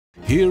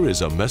Here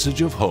is a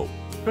message of hope.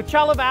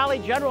 Coachella Valley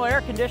General Air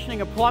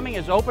Conditioning and Plumbing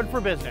is open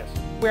for business.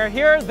 We're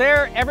here,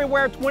 there,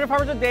 everywhere, 24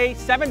 hours a day,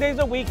 7 days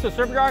a week to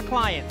serve our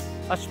clients.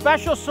 A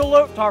special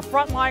salute to our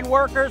frontline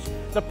workers,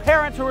 the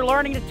parents who are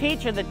learning to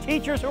teach, and the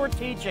teachers who are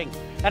teaching.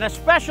 And a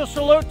special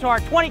salute to our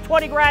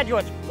 2020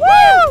 graduates.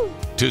 Woo!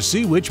 To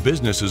see which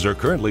businesses are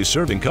currently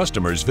serving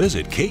customers,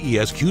 visit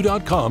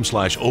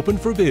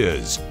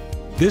kesq.com/open4biz.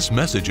 This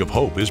message of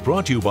hope is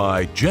brought to you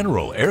by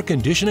General Air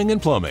Conditioning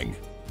and Plumbing.